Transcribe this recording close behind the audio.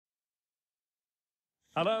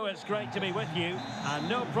Hello, it's great to be with you, and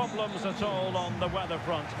no problems at all on the weather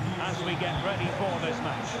front as we get ready for this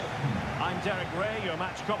match. I'm Derek Ray, your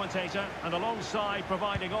match commentator, and alongside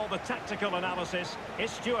providing all the tactical analysis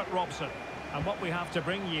is Stuart Robson. And what we have to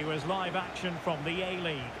bring you is live action from the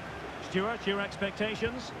A-League. Stuart, your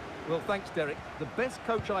expectations? Well, thanks, Derek. The best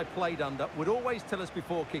coach I played under would always tell us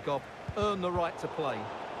before kick-off, earn the right to play.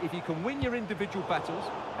 If you can win your individual battles,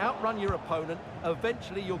 outrun your opponent,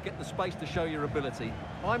 eventually you'll get the space to show your ability.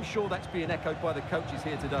 I'm sure that's being echoed by the coaches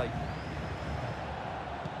here today.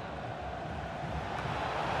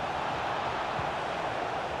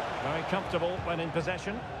 Very comfortable when in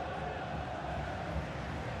possession.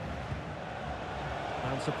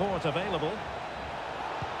 And support available.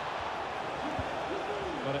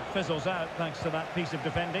 But it fizzles out thanks to that piece of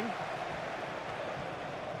defending.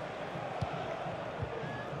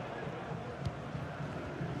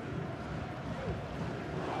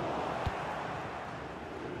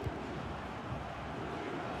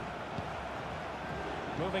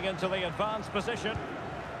 Moving into the advanced position.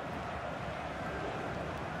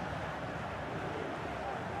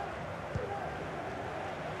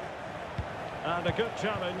 And a good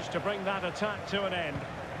challenge to bring that attack to an end.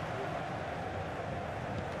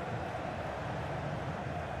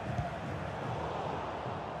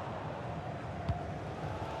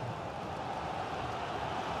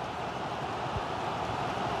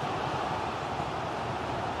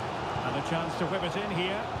 And a chance to whip it in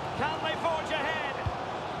here. Can they forge ahead?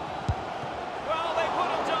 Well, they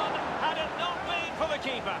would have done had it not been for the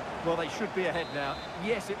keeper. Well, they should be ahead now.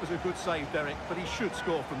 Yes, it was a good save, Derek, but he should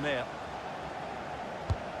score from there.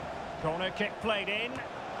 Corner kick played in.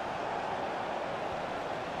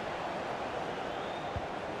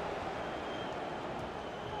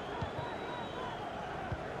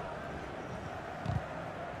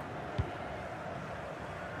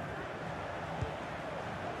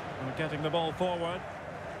 We're getting the ball forward.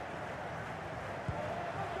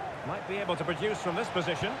 Might be able to produce from this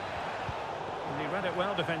position. And he read it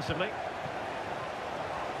well defensively.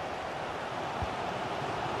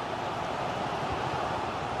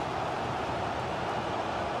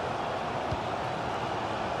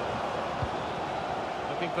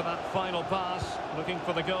 Looking for that final pass, looking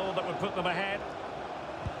for the goal that would put them ahead.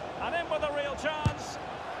 And in with a real chance.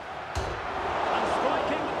 And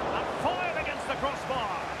striking and fired against the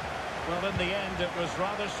crossbar. Well, in the end, it was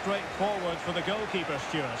rather straightforward for the goalkeeper,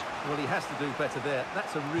 Stuart. Well, he has to do better there.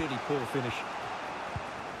 That's a really poor finish.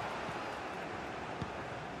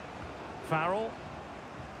 Farrell.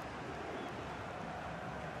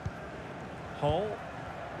 Hall.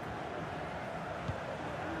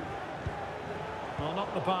 Well,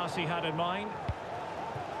 not the pass he had in mind.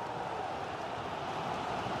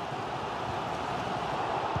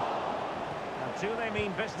 And do they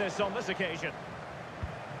mean business on this occasion?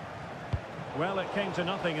 Well, it came to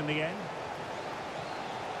nothing in the end.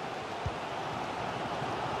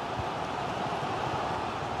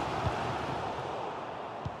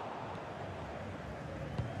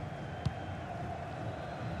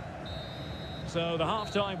 So the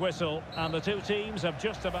half-time whistle, and the two teams have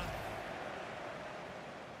just about...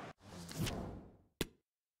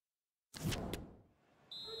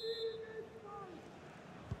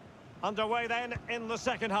 Underway then in the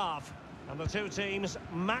second half. And the two teams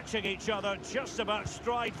matching each other just about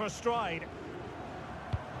stride for stride.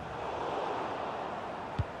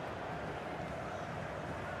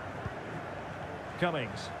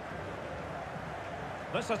 Cummings.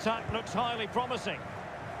 This attack looks highly promising.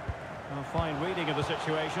 A fine reading of the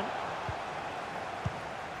situation.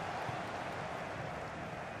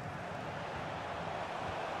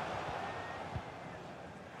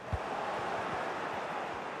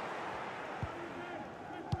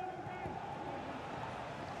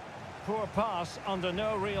 Poor pass under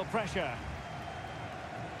no real pressure.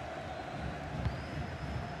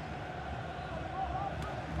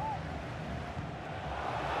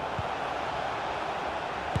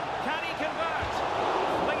 Can he convert?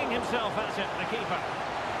 Flinging himself at it, the keeper.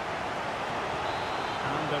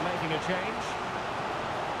 And they're making a change.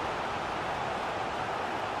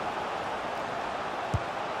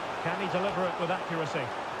 Can he deliver it with accuracy?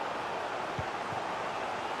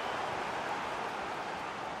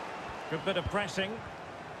 Good bit of pressing.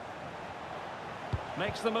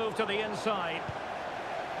 Makes the move to the inside.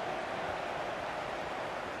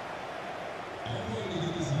 Heute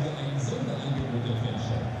gibt es wieder ein Sonderangebot der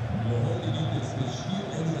Fanshop. Nur heute gibt es bis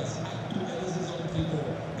Spielende das aktuelle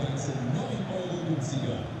Saisontrikot ganze 9 €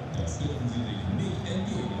 günstiger. Das dürfen Sie sich nicht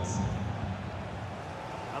entgehen lassen.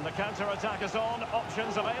 And the counter-attack is on.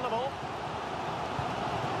 Options available.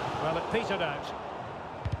 Well, it petered out.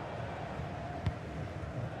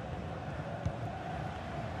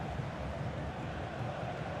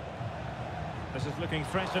 This is looking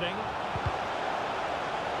threatening.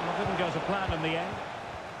 Well, didn't go to plan in the end.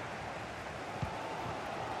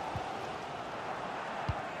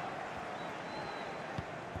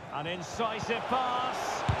 An incisive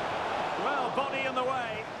pass. Well, body in the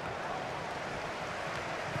way.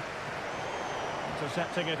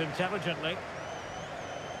 Intercepting it intelligently.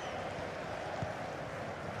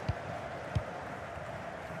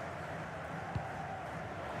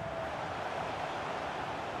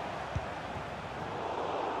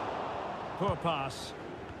 Poor pass.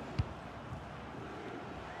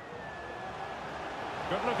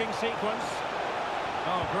 Good-looking sequence.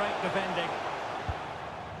 Oh, great defending.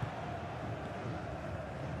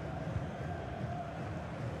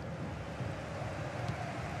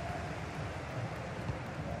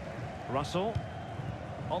 Russell.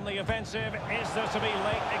 On the offensive, is there to be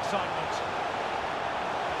late excitement?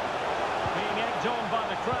 Being egged on by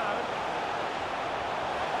the crowd.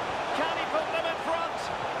 Can he put them in front?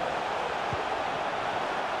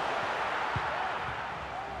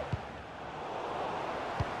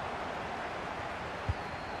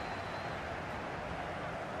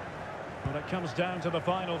 Well, it comes down to the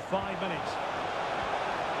final 5 minutes.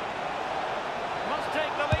 Must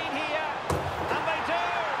take the lead here, and they do!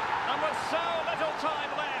 And with so little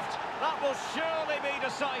time left, that will surely be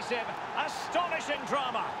decisive. Astonishing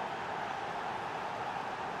drama.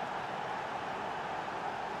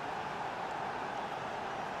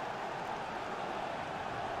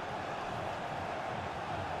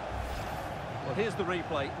 Well, here's the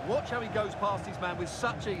replay. Watch how he goes past his man with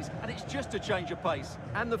such ease, and it's just a change of pace.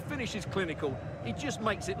 And the finish is clinical. He just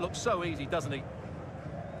makes it look so easy, doesn't he?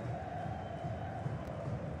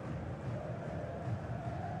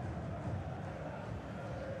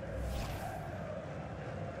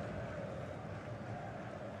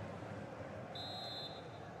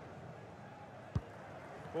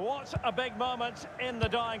 What a big moment in the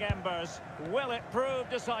dying embers. Will it prove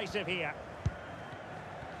decisive here?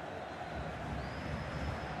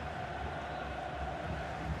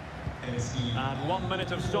 And 1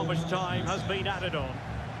 minute of stoppage time has been added on.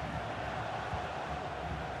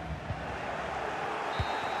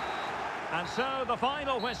 And so the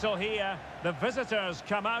final whistle here. The visitors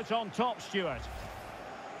come out on top, Stuart.